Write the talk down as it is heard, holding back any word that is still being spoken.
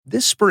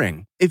This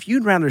spring, if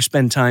you'd rather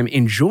spend time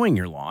enjoying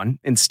your lawn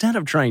instead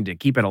of trying to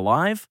keep it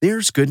alive,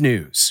 there's good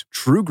news.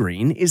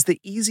 TruGreen is the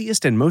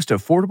easiest and most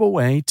affordable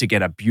way to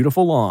get a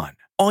beautiful lawn.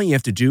 All you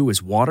have to do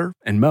is water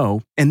and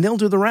mow, and they'll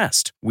do the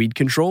rest. Weed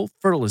control,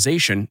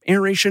 fertilization,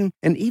 aeration,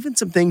 and even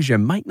some things you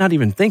might not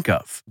even think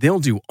of. They'll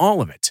do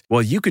all of it,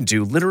 while you can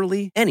do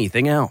literally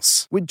anything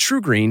else. With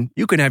TruGreen,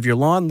 you can have your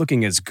lawn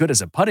looking as good as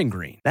a putting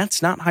green.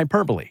 That's not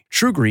hyperbole.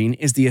 TruGreen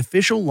is the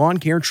official lawn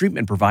care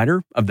treatment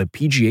provider of the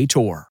PGA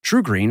Tour.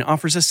 TruGreen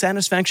offers a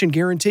satisfaction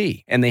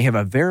guarantee, and they have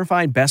a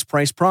verified best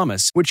price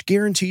promise, which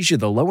guarantees you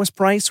the lowest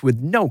price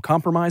with no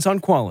compromise on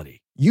quality.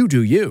 You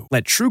do you.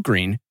 Let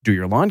TruGreen do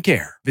your lawn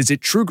care. Visit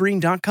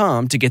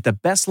TruGreen.com to get the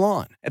best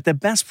lawn at the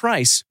best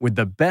price with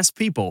the best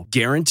people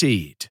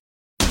guaranteed.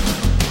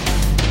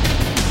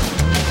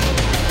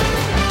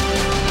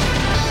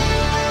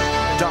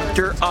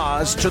 Dr.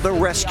 Oz to the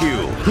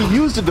rescue. He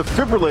used a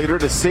defibrillator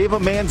to save a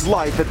man's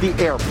life at the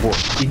airport.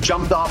 He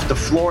jumped off the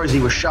floor as he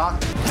was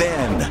shocked.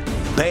 Then,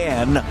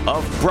 ban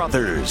of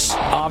brothers.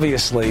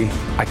 Obviously,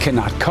 I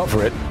cannot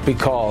cover it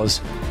because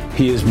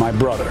he is my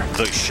brother.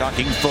 The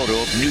shocking photo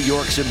of New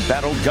York's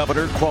embattled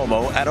Governor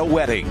Cuomo at a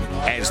wedding,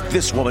 as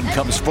this woman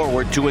comes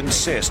forward to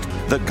insist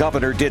the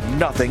governor did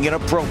nothing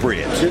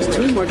inappropriate. There's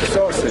too much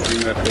sausage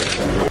in that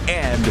picture.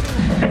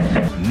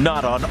 And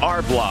not on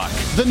our block.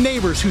 The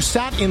neighbors who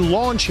sat in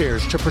lawn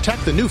chairs to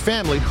protect the new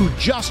family who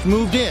just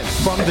moved in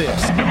from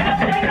this.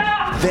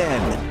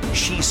 Then,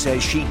 she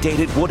says she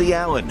dated Woody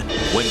Allen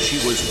when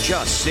she was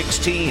just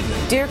 16.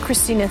 Dear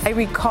Christina, I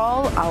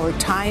recall our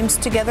times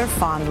together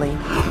fondly.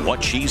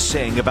 What she's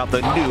saying about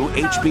the new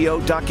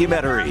HBO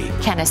documentary.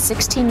 Can a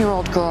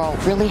 16-year-old girl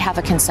really have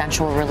a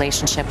consensual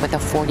relationship with a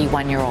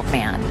 41-year-old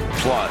man?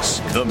 Plus,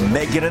 the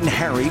Meghan and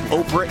Harry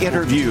Oprah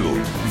interview.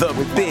 The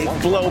big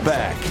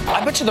blowback.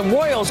 I bet you the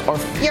royals are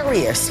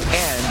furious.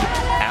 And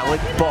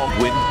Alec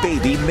Baldwin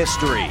baby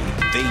mystery.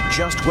 They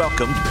just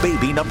welcomed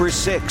baby number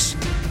 6.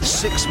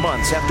 6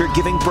 months after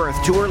giving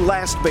birth to her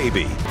last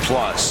baby.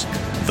 Plus,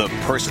 the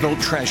personal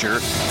treasure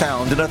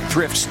found in a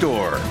thrift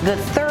store. The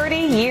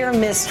 30-year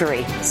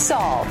mystery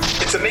solved.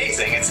 It's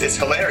amazing. It's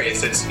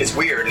hilarious. It's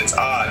weird. It's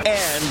odd.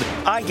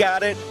 And I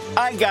got it.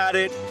 I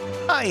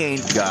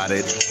ain't got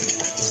it.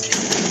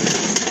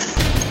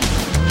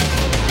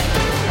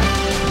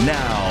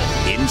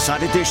 Now,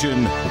 Inside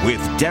Edition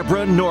with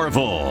Deborah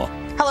Norville.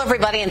 Hello,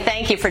 everybody, and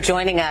thank you for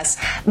joining us.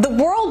 The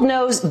world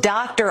knows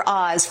Dr.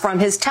 Oz from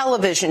his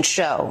television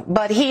show,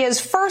 but he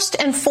is first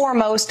and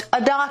foremost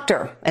a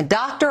doctor. And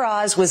Dr.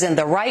 Oz was in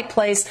the right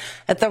place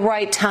at the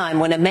right time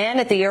when a man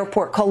at the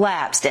airport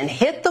collapsed and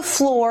hit the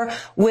floor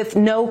with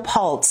no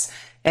pulse.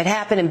 It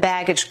happened in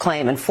baggage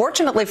claim, and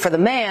fortunately for the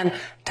man,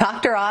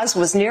 Dr. Oz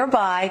was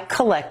nearby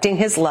collecting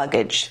his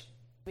luggage.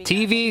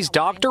 TV's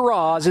Dr.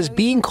 Oz is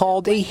being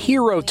called a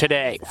hero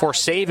today for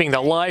saving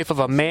the life of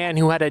a man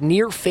who had a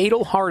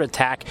near-fatal heart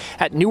attack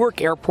at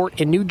Newark Airport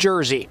in New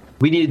Jersey.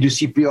 We needed to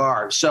do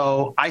CPR,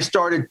 so I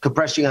started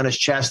compressing on his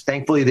chest.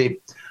 Thankfully, the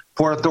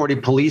Port Authority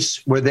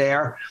police were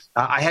there.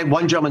 I had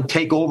one gentleman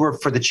take over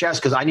for the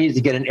chest because I needed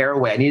to get an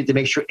airway. I needed to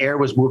make sure air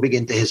was moving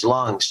into his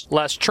lungs.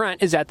 Les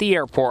Trent is at the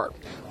airport.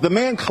 The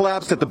man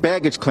collapsed at the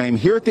baggage claim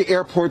here at the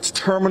airport's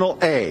Terminal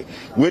A.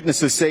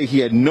 Witnesses say he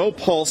had no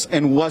pulse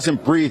and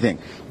wasn't breathing.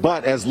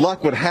 But as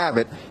luck would have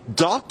it,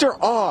 Dr.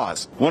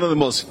 Oz, one of the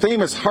most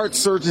famous heart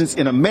surgeons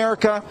in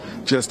America,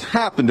 just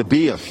happened to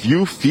be a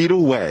few feet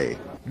away.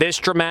 This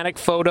dramatic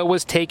photo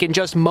was taken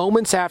just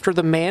moments after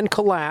the man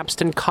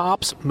collapsed and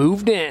cops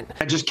moved in.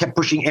 I just kept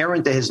pushing air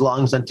into his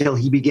lungs until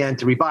he began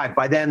to revive.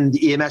 By then,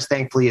 the EMS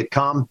thankfully had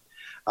come.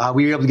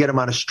 We were able to get him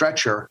on a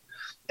stretcher.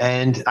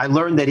 And I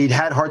learned that he'd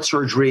had heart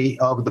surgery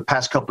over the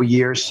past couple of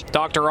years.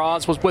 Dr.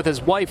 Oz was with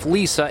his wife,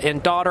 Lisa,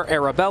 and daughter,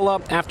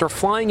 Arabella, after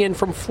flying in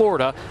from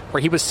Florida,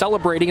 where he was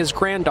celebrating his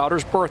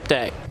granddaughter's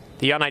birthday.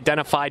 The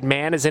unidentified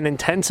man is in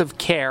intensive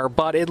care,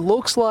 but it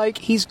looks like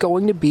he's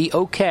going to be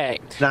okay.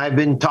 And I've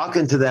been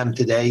talking to them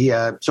today.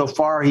 So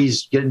far,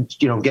 he's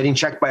getting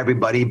checked by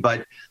everybody,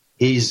 but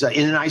he's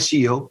in an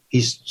ICU.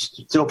 He's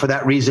still, for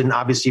that reason,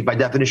 obviously, by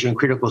definition, in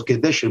critical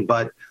condition,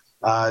 but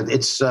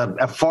it's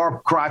a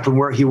far cry from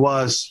where he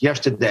was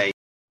yesterday.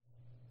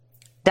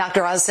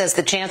 Dr. Oz says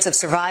the chance of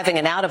surviving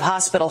an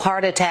out-of-hospital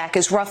heart attack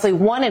is roughly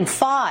 1 in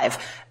 5.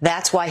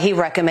 That's why he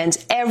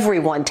recommends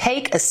everyone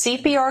take a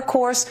CPR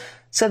course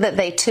so that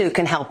they, too,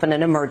 can help in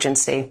an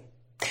emergency.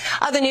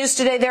 Other news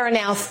today, there are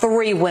now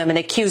 3 women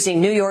accusing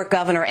New York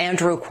Governor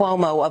Andrew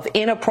Cuomo of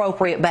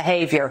inappropriate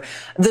behavior.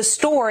 The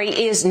story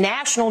is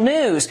national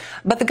news,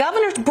 but the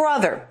governor's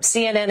brother,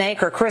 CNN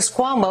anchor Chris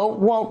Cuomo,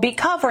 won't be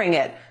covering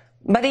it.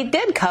 But he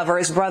did cover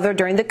his brother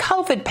during the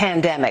COVID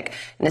pandemic.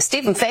 And as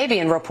Stephen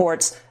Fabian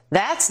reports,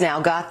 that's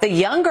now got the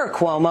younger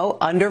Cuomo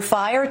under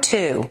fire,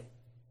 too.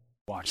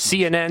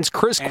 CNN's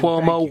Chris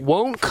Cuomo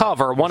won't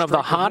cover one of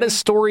the hottest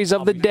stories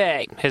of the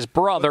day, his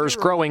brother's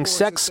growing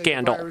sex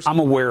scandal. I'm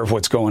aware of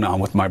what's going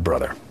on with my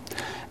brother.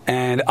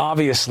 And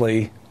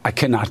obviously, I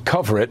cannot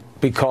cover it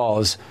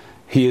because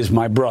he is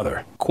my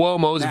brother.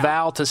 Cuomo's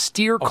vow to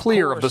steer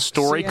clear of the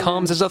story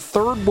comes as a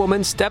third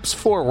woman steps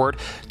forward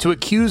to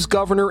accuse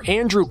Governor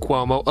Andrew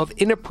Cuomo of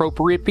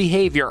inappropriate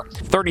behavior.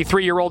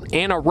 33-year-old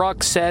Anna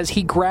Ruck says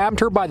he grabbed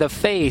her by the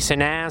face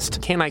and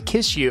asked, "Can I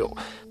kiss you?"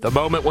 The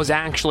moment was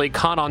actually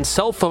caught on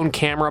cell phone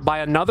camera by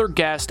another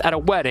guest at a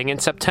wedding in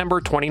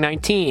September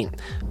 2019.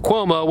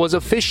 Cuomo was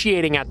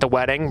officiating at the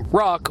wedding.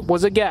 Ruck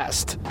was a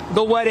guest.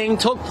 The wedding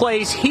took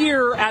place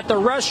here at the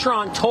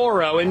restaurant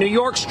Toro in New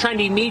York's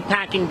trendy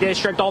meatpacking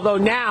district, although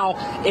now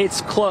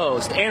it's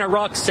closed. Anna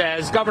Ruck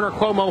says Governor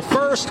Cuomo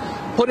first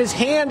put his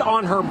hand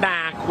on her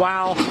back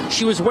while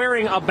she was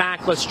wearing a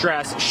backless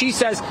dress. She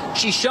says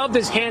she shoved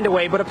his hand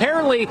away, but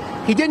apparently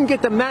he didn't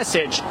get the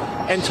message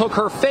and took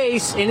her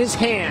face in his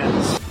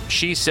hands.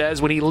 She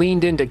says when he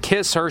leaned in to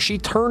kiss her, she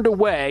turned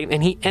away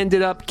and he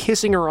ended up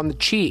kissing her on the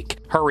cheek.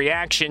 Her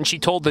reaction, she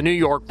told the New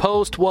York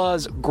Post,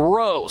 was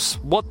gross.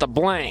 What the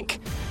blank?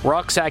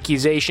 Ruck's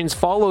accusations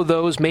follow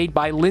those made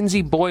by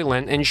Lindsey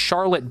Boylan and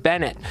Charlotte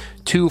Bennett,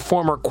 two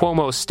former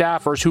Cuomo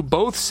staffers who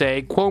both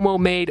say Cuomo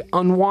made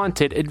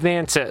unwanted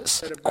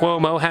advances.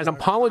 Cuomo has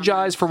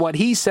apologized for what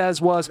he says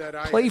was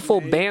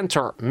playful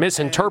banter,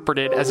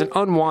 misinterpreted as an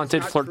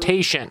unwanted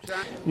flirtation.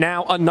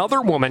 Now,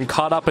 another woman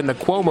caught up in the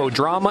Cuomo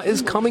drama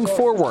is coming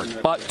forward,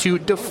 but to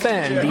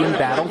defend the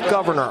embattled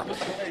governor.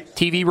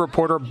 TV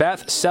reporter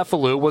Beth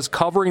Cefalu was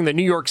covering the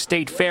New York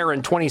State Fair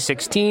in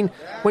 2016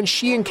 when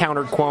she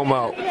encountered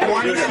Cuomo.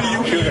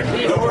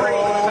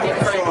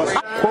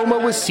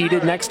 Cuomo was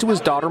seated next to his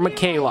daughter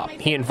Michaela.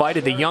 He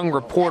invited the young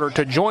reporter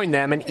to join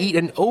them and eat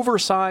an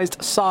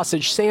oversized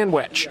sausage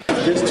sandwich.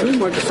 There's too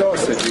much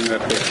sausage in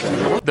that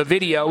picture. The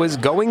video is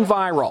going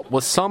viral,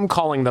 with some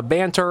calling the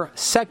banter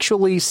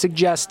sexually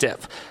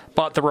suggestive.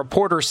 But the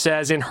reporter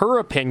says, in her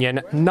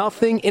opinion,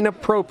 nothing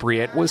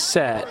inappropriate was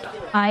said.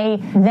 I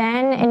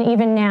then and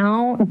even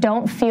now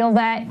don't feel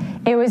that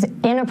it was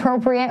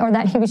inappropriate or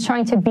that he was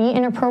trying to be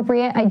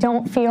inappropriate. I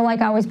don't feel like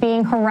I was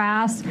being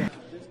harassed.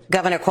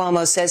 Governor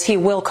Cuomo says he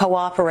will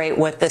cooperate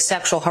with the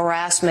sexual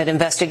harassment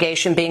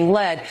investigation being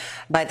led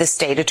by the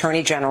state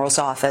attorney general's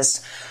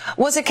office.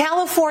 Was a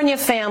California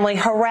family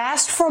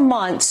harassed for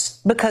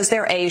months because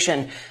they're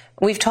Asian?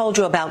 We've told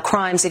you about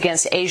crimes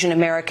against Asian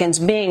Americans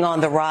being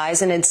on the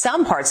rise, and in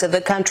some parts of the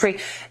country,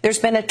 there's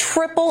been a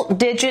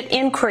triple-digit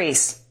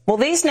increase. Well,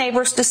 these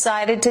neighbors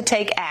decided to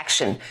take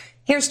action.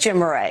 Here's Jim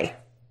Murray.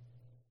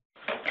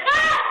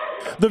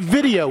 The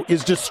video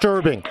is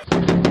disturbing.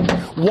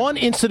 One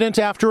incident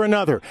after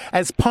another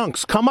as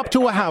punks come up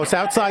to a house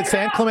outside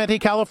San Clemente,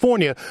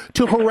 California,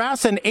 to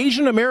harass an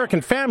Asian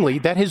American family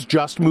that has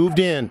just moved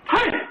in.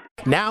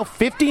 Now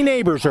 50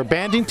 neighbors are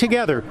banding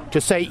together to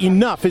say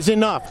enough is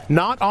enough,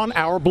 not on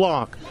our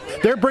block.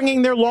 They're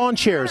bringing their lawn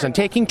chairs and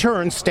taking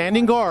turns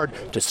standing guard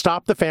to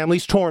stop the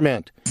family's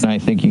torment. I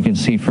think you can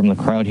see from the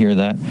crowd here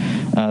that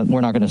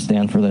we're not going to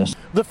stand for this.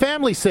 The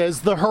family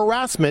says the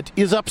harassment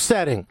is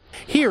upsetting.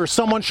 Here,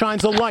 someone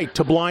shines a light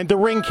to blind the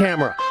Ring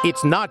camera.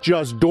 It's not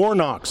just door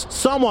knocks.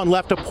 Someone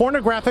left a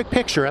pornographic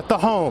picture at the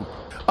home.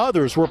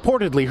 Others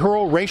reportedly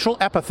hurl racial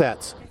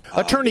epithets.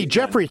 Attorney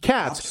Jeffrey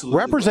Katz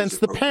represents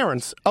the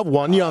parents of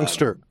one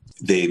youngster.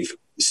 They've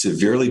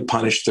severely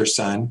punished their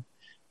son.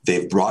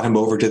 They've brought him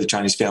over to the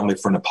Chinese family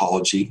for an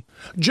apology.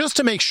 Just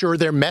to make sure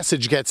their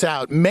message gets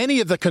out, many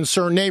of the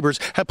concerned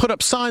neighbors have put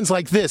up signs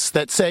like this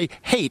that say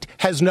hate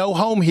has no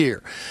home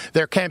here.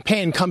 Their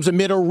campaign comes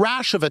amid a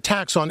rash of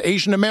attacks on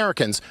Asian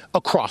Americans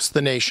across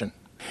the nation.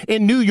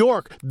 In New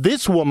York,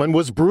 this woman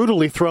was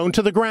brutally thrown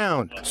to the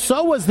ground.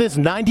 So was this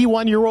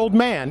 91-year-old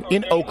man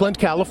in Oakland,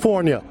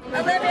 California.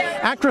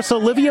 Actress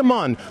Olivia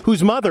Munn,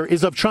 whose mother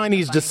is of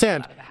Chinese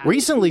descent,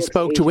 recently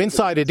spoke to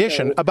Inside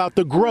Edition about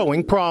the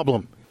growing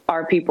problem.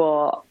 Our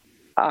people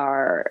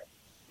are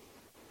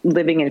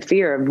living in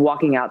fear of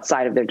walking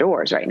outside of their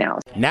doors right now.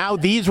 Now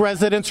these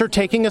residents are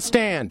taking a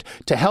stand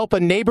to help a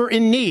neighbor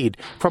in need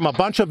from a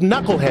bunch of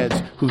knuckleheads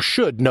who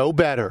should know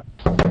better.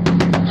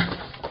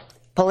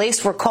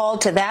 Police were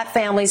called to that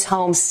family's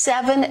home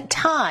 7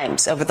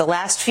 times over the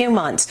last few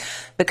months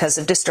because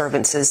of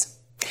disturbances.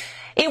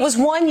 It was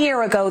 1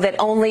 year ago that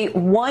only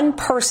one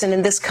person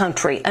in this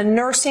country, a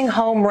nursing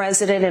home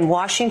resident in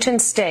Washington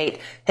state,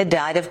 had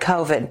died of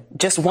COVID.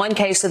 Just one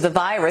case of the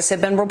virus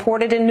had been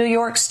reported in New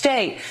York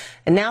State.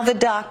 And now the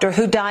doctor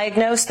who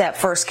diagnosed that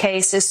first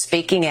case is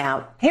speaking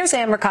out. Here's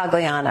Ann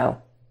Mercogliano.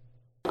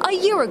 A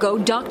year ago,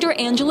 Dr.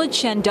 Angela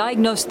Chen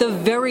diagnosed the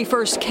very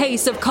first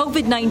case of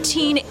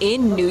COVID-19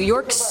 in New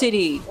York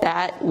City.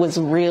 That was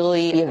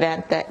really the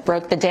event that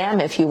broke the dam,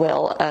 if you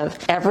will, of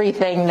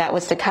everything that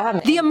was to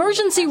come. The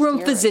emergency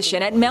room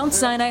physician at Mount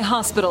Sinai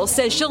Hospital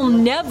says she'll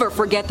never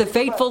forget the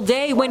fateful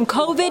day when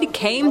COVID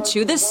came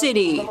to the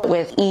city.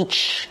 With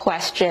each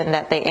question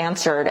that they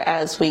answered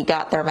as we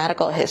got their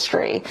medical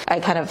history, I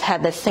kind of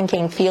had this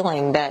sinking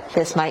feeling that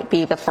this might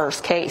be the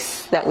first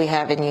case that we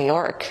have in New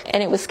York,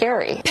 and it was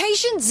scary.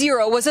 Patients Patient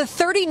Zero was a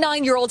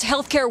 39-year-old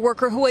healthcare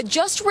worker who had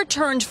just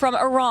returned from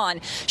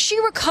Iran.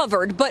 She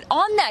recovered, but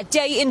on that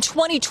day in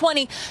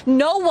 2020,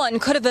 no one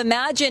could have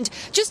imagined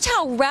just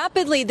how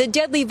rapidly the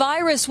deadly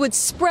virus would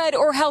spread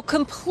or how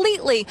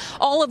completely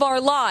all of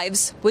our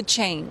lives would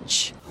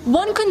change.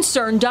 One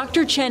concern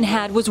Dr. Chen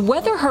had was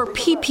whether her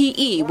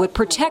PPE would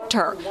protect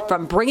her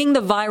from bringing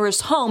the virus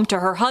home to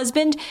her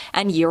husband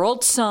and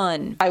year-old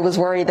son. I was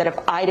worried that if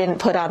I didn't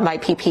put on my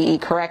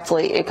PPE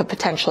correctly, it could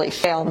potentially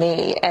fail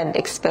me and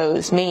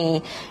expose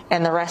me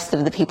and the rest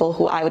of the people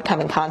who I would come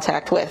in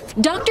contact with.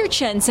 Dr.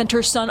 Chen sent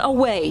her son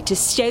away to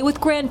stay with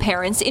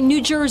grandparents in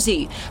New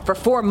Jersey. For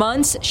 4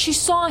 months, she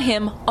saw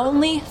him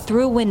only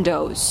through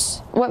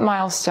windows. What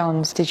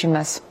milestones did you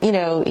miss? You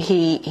know,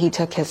 he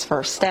took his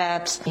first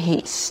steps.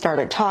 He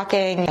started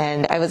talking,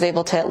 and I was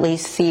able to at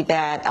least see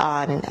that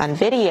on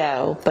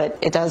video, but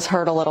it does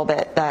hurt a little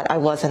bit that I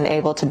wasn't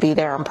able to be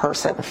there in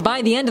person.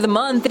 By the end of the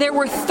month, there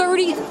were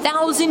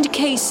 30,000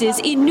 cases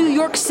in New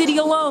York City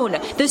alone.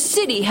 The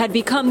city had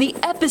become the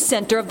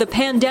epicenter of the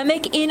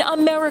pandemic in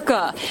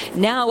America.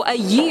 Now, a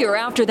year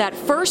after that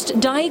first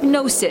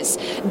diagnosis,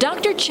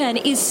 Dr. Chen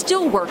is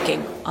still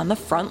working on the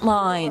front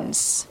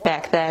lines.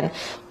 Back then,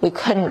 we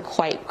couldn't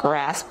quite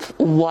grasp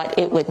what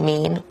it would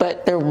mean,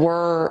 but there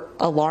were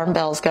alarm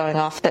bells going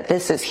off that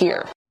this is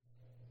here.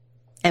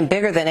 And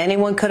bigger than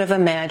anyone could have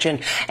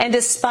imagined. And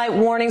despite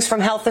warnings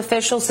from health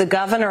officials, the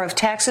governor of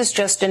Texas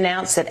just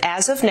announced that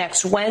as of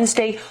next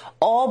Wednesday,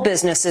 all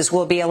businesses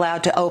will be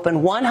allowed to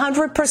open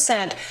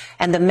 100%,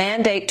 and the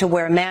mandate to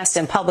wear masks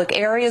in public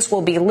areas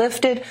will be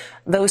lifted.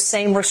 Those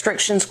same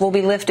restrictions will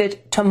be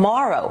lifted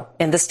tomorrow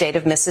in the state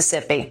of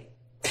Mississippi.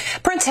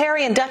 Prince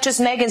Harry and Duchess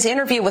Meghan's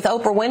interview with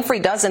Oprah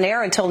Winfrey doesn't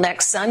air until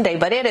next Sunday,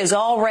 but it is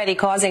already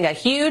causing a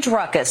huge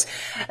ruckus.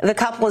 The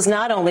couple is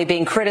not only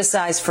being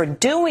criticized for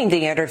doing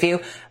the interview,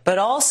 but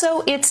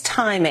also its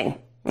timing.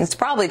 It's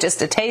probably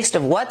just a taste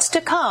of what's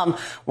to come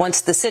once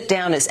the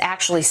sit-down is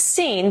actually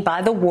seen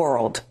by the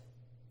world.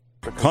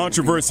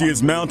 Controversy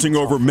is mounting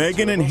over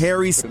Meghan and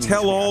Harry's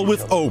tell-all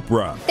with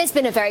Oprah. There's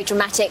been a very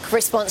dramatic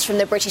response from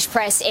the British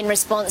press in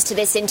response to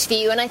this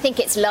interview, and I think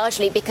it's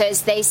largely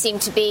because they seem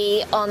to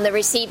be on the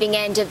receiving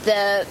end of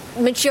the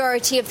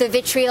majority of the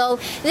vitriol.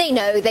 They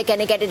know they're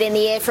going to get it in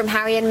the ear from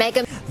Harry and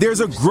Meghan. There's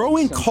a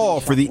growing call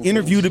for the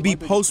interview to be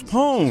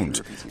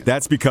postponed.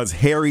 That's because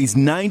Harry's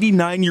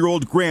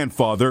 99-year-old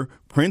grandfather,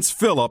 Prince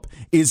Philip,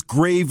 is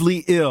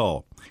gravely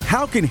ill.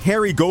 How can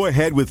Harry go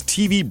ahead with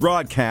TV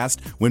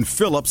broadcast when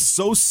Philip's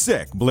so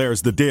sick,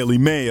 blares the Daily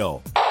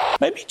Mail.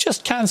 Maybe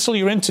just cancel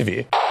your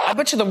interview. I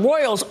bet you the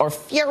royals are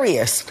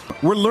furious.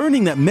 We're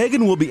learning that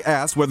Meghan will be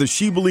asked whether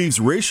she believes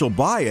racial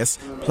bias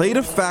played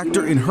a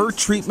factor in her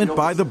treatment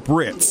by the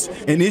Brits,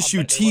 an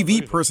issue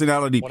TV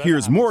personality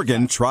Piers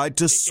Morgan tried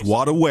to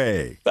swat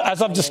away. But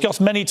as I've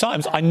discussed many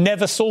times, I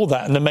never saw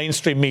that in the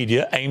mainstream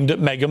media aimed at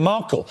Meghan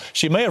Markle.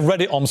 She may have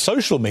read it on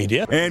social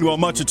media. And while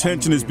much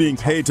attention is being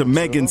paid to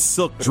Meghan's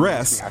silk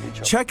dress,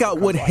 check out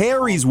what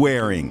Harry's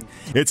wearing.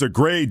 It's a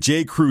gray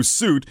J.Crew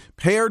suit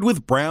paired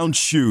with brown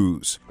shoes.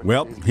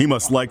 Well, he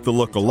must like the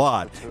look a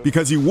lot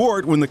because he wore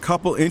it when the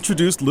couple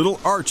introduced little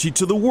Archie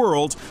to the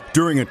world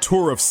during a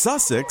tour of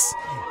Sussex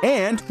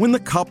and when the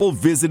couple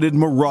visited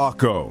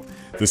Morocco.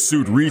 The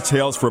suit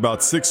retails for about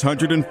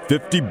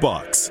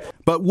 $650.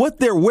 But what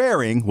they're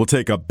wearing will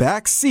take a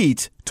back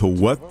seat to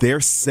what they're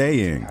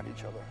saying.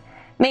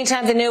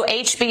 Meantime, the new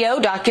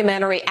HBO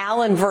documentary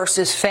Allen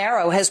vs.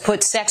 Farrow has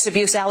put sex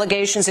abuse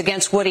allegations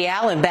against Woody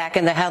Allen back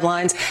in the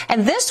headlines.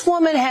 And this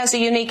woman has a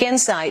unique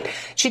insight.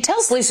 She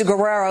tells Lisa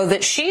Guerrero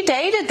that she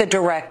dated the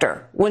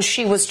director when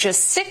she was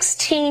just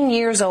 16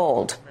 years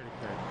old.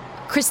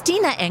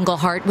 Christina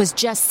Engelhardt was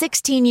just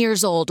 16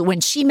 years old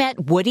when she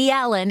met Woody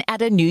Allen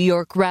at a New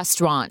York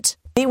restaurant.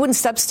 He wouldn't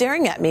stop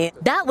staring at me.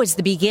 That was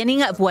the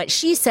beginning of what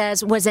she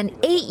says was an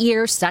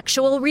 8-year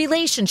sexual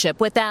relationship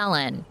with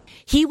Allen.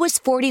 He was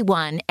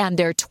 41, and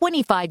their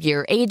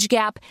 25-year age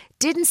gap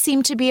didn't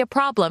seem to be a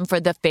problem for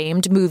the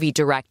famed movie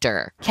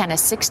director. Can a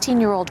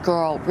 16-year-old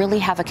girl really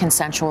have a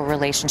consensual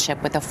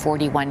relationship with a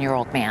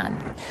 41-year-old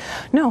man?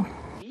 No.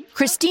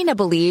 Christina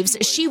believes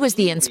she was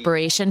the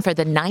inspiration for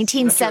the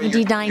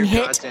 1979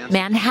 hit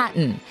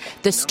Manhattan,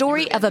 the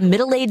story of a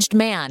middle-aged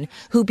man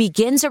who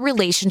begins a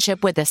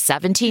relationship with a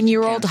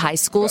 17-year-old high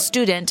school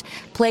student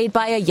played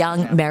by a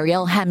young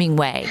Mariel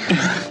Hemingway.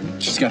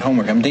 She's got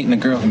homework. I'm dating a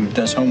girl who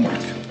does homework.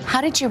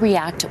 How did you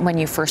react when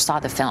you first saw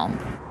the film?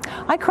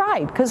 I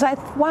cried because I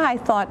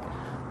thought,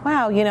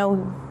 wow, you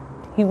know,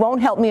 he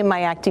won't help me in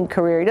my acting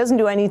career. He doesn't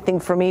do anything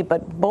for me,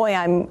 but boy,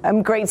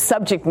 I'm great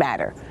subject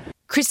matter.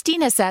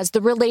 Christina says the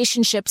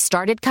relationship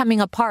started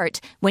coming apart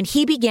when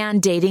he began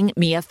dating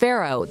Mia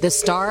Farrow, the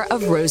star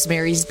of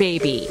Rosemary's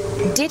Baby.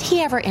 Did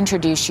he ever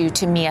introduce you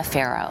to Mia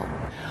Farrow?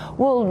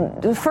 Well,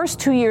 the first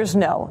 2 years,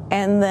 no.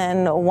 And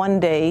then one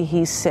day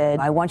he said,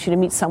 I want you to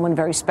meet someone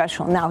very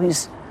special. Now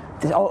he's,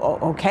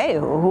 okay,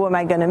 who am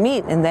I going to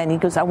meet? And then he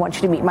goes, I want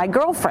you to meet my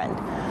girlfriend.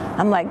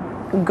 I'm like,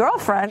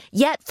 girlfriend.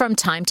 Yet from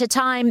time to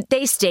time,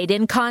 they stayed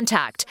in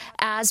contact,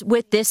 as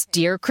with this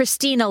Dear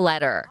Christina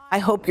letter. I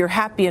hope you're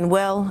happy and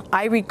well.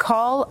 I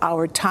recall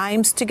our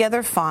times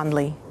together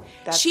fondly.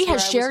 She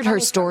has shared her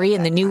story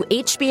in the new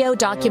HBO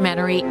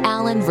documentary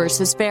Allen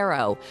vs.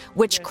 Farrow,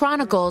 which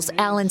chronicles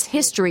Allen's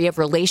history of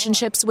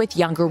relationships with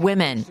younger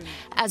women,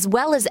 as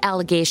well as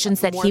allegations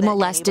that he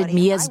molested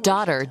Mia's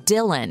daughter,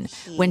 Dylan,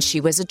 when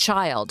she was a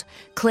child,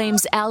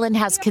 claims Allen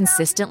has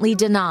consistently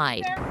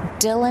denied.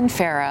 Dylan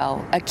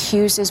Farrow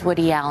accuses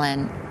Woody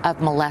Allen of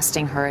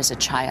molesting her as a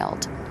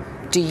child.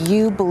 Do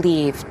you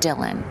believe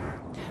Dylan?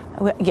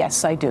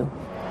 Yes, I do.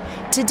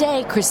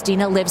 Today,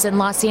 Christina lives in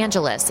Los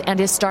Angeles and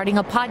is starting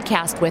a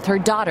podcast with her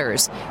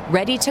daughters,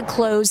 ready to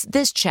close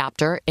this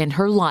chapter in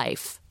her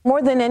life.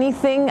 More than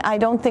anything, I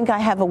don't think I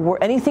have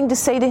anything to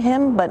say to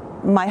him,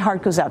 but my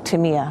heart goes out to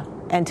Mia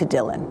and to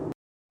Dylan.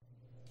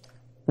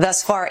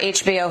 Thus far,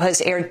 HBO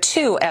has aired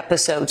 2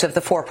 episodes of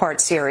the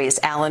 4-part series,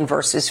 Allen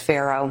vs.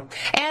 Farrow.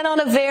 And on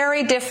a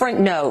very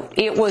different note,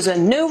 it was a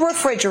new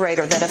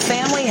refrigerator that a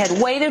family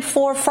had waited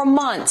for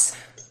months.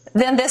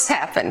 Then this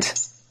happened.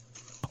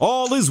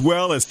 All is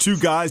well as 2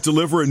 guys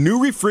deliver a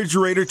new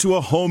refrigerator to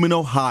a home in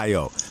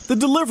Ohio. The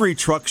delivery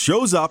truck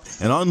shows up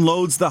and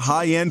unloads the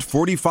high-end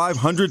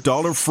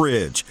 $4,500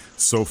 fridge.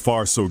 So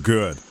far, so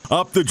good.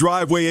 Up the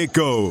driveway it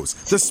goes,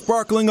 the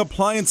sparkling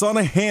appliance on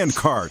a hand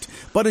cart.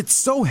 But it's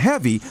so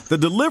heavy, the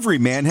delivery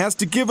man has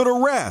to give it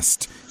a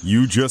rest.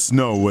 You just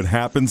know what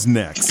happens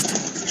next.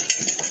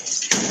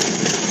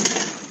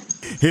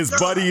 His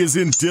buddy is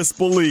in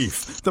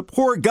disbelief. The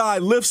poor guy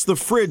lifts the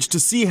fridge to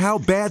see how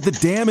bad the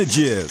damage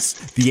is.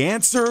 The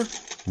answer?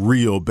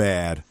 Real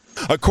bad.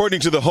 According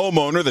to the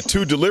homeowner, the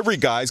 2 delivery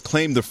guys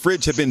claimed the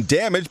fridge had been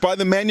damaged by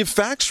the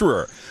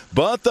manufacturer.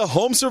 But the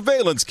home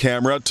surveillance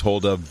camera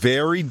told a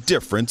very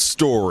different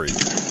story.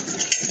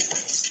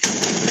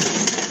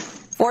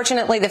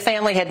 Fortunately, the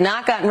family had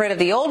not gotten rid of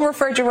the old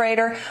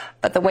refrigerator,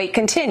 but the wait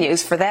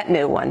continues for that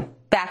new one.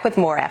 Back with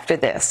more after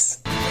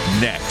this.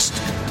 Next,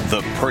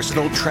 the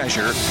personal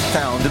treasure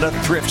found in a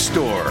thrift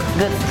store.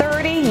 The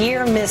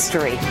 30-year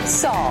mystery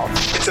solved.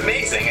 It's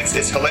amazing.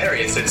 It's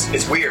hilarious.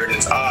 It's weird.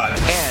 It's odd.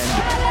 And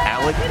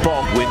Alec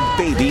Baldwin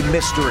baby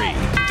mystery.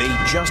 They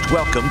just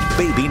welcomed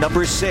baby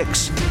number 6.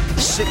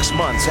 6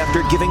 months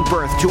after giving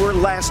birth to her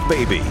last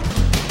baby.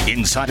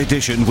 Inside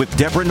Edition with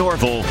Deborah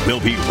Norville.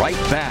 We'll be right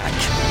back.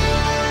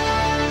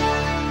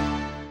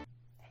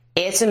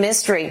 It's a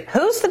mystery.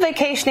 Who's the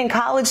vacationing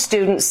college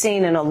student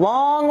seen in a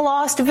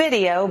long-lost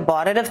video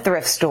bought at a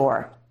thrift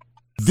store?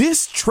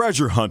 This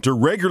treasure hunter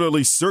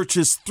regularly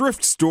searches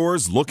thrift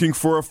stores looking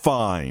for a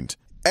find.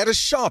 At a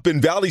shop in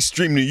Valley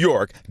Stream, New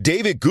York,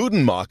 David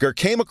Gudenmacher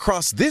came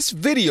across this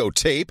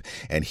videotape,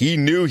 and he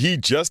knew he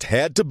just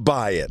had to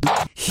buy it.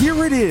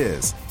 Here it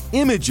is.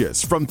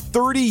 Images from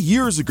 30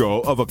 years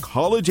ago of a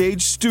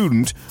college-age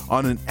student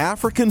on an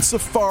African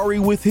safari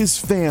with his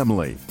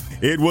family.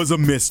 It was a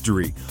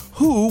mystery.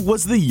 Who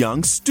was the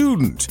young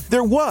student?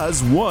 There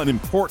was one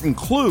important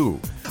clue.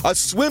 A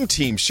swim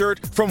team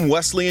shirt from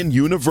Wesleyan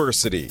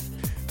University.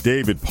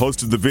 David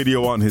posted the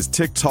video on his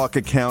TikTok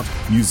account,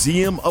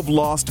 Museum of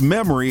Lost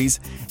Memories,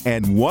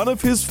 and one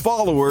of his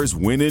followers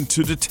went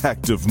into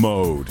detective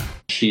mode.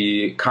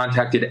 She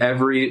contacted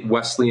every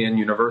Wesleyan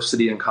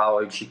University and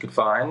college she could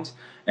find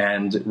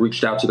and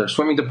reached out to their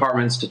swimming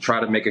departments to try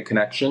to make a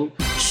connection.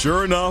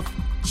 Sure enough,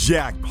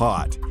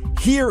 jackpot.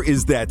 Here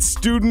is that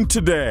student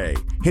today.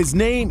 His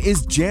name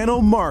is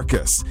Jano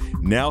Marcus.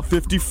 Now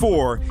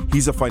 54,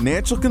 he's a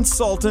financial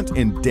consultant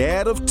and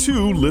dad of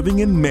 2 living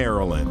in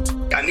Maryland.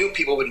 I knew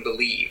people wouldn't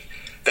believe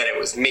that it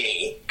was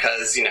me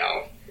because,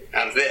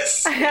 I'm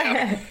this,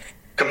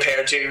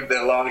 compared to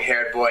the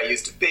long-haired boy I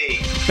used to be.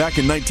 Back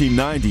in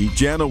 1990,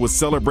 Jano was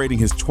celebrating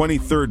his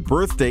 23rd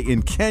birthday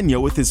in Kenya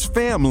with his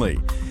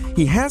family.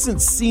 He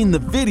hasn't seen the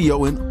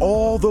video in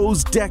all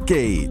those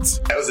decades.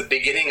 That was the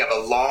beginning of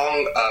a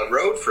long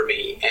road for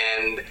me,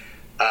 and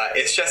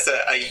it's just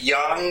a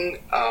young,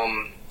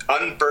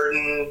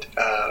 unburdened,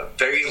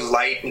 very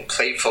light and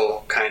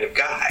playful kind of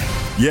guy.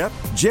 Yep,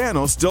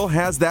 Jano still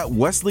has that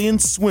Wesleyan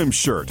swim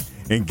shirt.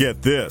 And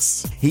get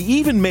this, he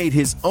even made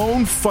his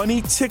own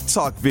funny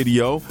TikTok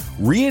video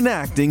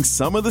reenacting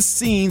some of the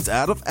scenes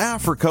out of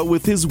Africa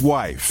with his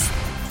wife.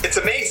 It's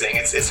amazing.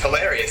 It's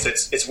hilarious.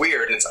 It's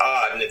weird and it's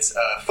odd and it's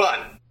fun.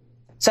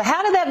 So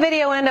how did that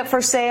video end up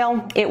for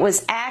sale? It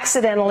was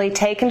accidentally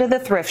taken to the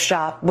thrift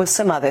shop with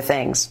some other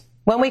things.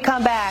 When we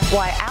come back,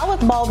 why Alec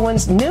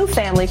Baldwin's new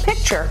family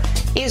picture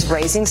is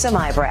raising some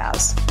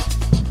eyebrows.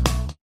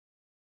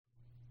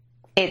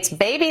 It's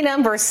baby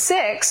number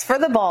 6 for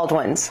the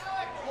Baldwins.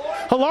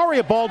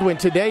 Hilaria Baldwin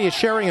today is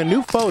sharing a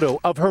new photo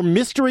of her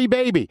mystery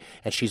baby,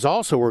 and she's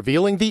also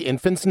revealing the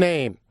infant's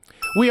name.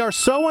 We are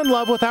so in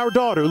love with our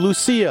daughter,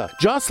 Lucia.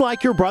 Just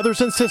like your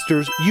brothers and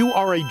sisters, you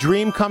are a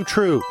dream come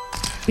true.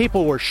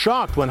 People were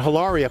shocked when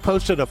Hilaria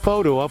posted a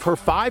photo of her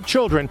 5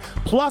 children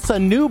plus a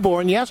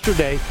newborn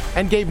yesterday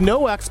and gave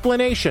no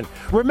explanation.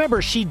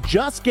 Remember, she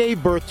just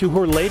gave birth to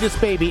her latest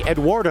baby,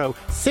 Eduardo,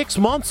 6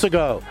 months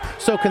ago.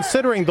 So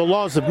considering the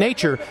laws of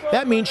nature,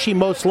 that means she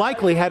most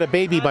likely had a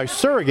baby by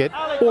surrogate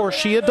or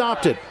she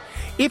adopted.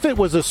 If it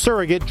was a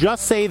surrogate,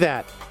 just say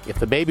that. If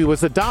the baby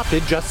was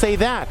adopted, just say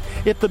that.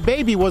 If the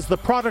baby was the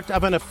product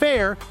of an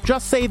affair,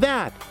 just say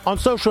that. On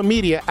social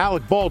media,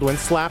 Alec Baldwin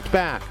slapped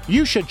back.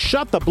 You should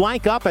shut the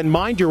blank up and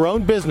mind your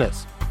own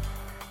business.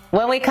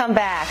 When we come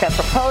back, a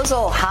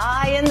proposal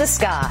high in the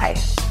sky.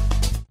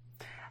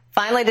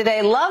 Finally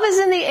today, love is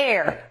in the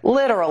air,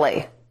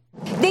 literally.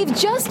 They've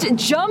just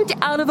jumped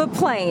out of a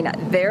plane.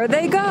 There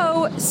they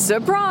go.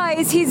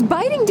 Surprise, he's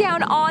biting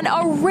down on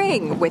a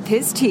ring with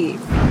his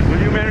teeth.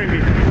 Will you marry me?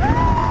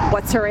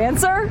 What's her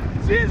answer?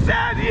 She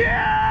said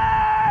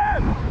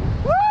yes!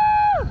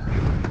 Woo!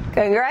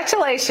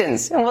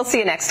 Congratulations, and we'll see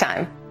you next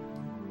time.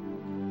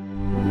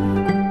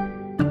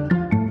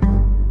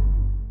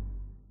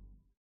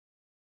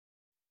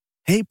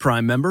 Hey,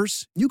 Prime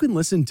members, you can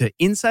listen to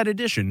Inside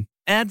Edition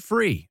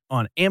ad-free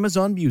on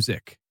Amazon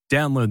Music.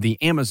 Download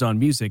the Amazon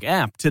Music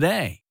app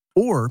today.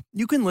 Or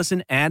you can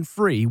listen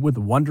ad-free with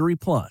Wondery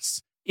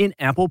Plus in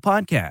Apple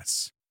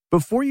Podcasts.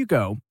 Before you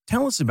go,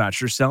 tell us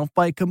about yourself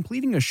by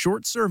completing a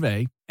short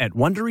survey at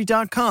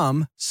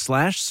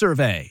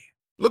Wondery.com/survey.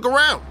 Look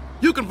around.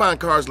 You can find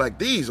cars like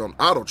these on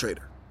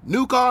AutoTrader.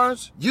 New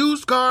cars,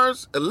 used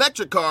cars,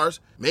 electric cars,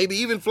 maybe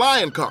even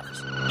flying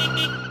cars.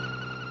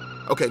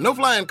 Okay, no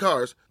flying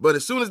cars, but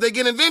as soon as they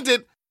get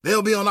invented,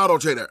 they'll be on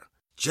AutoTrader.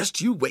 Just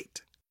you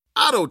wait.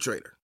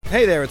 AutoTrader.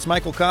 Hey there, it's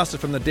Michael Costa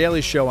from The Daily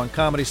Show on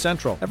Comedy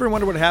Central. Ever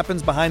wonder what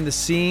happens behind the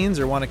scenes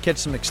or want to catch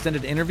some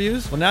extended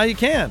interviews? Well, now you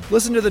can.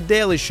 Listen to The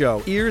Daily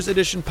Show, Ears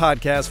Edition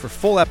podcast for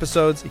full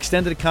episodes,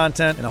 extended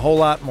content, and a whole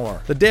lot more.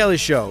 The Daily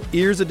Show,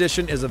 Ears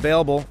Edition is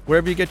available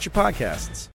wherever you get your podcasts.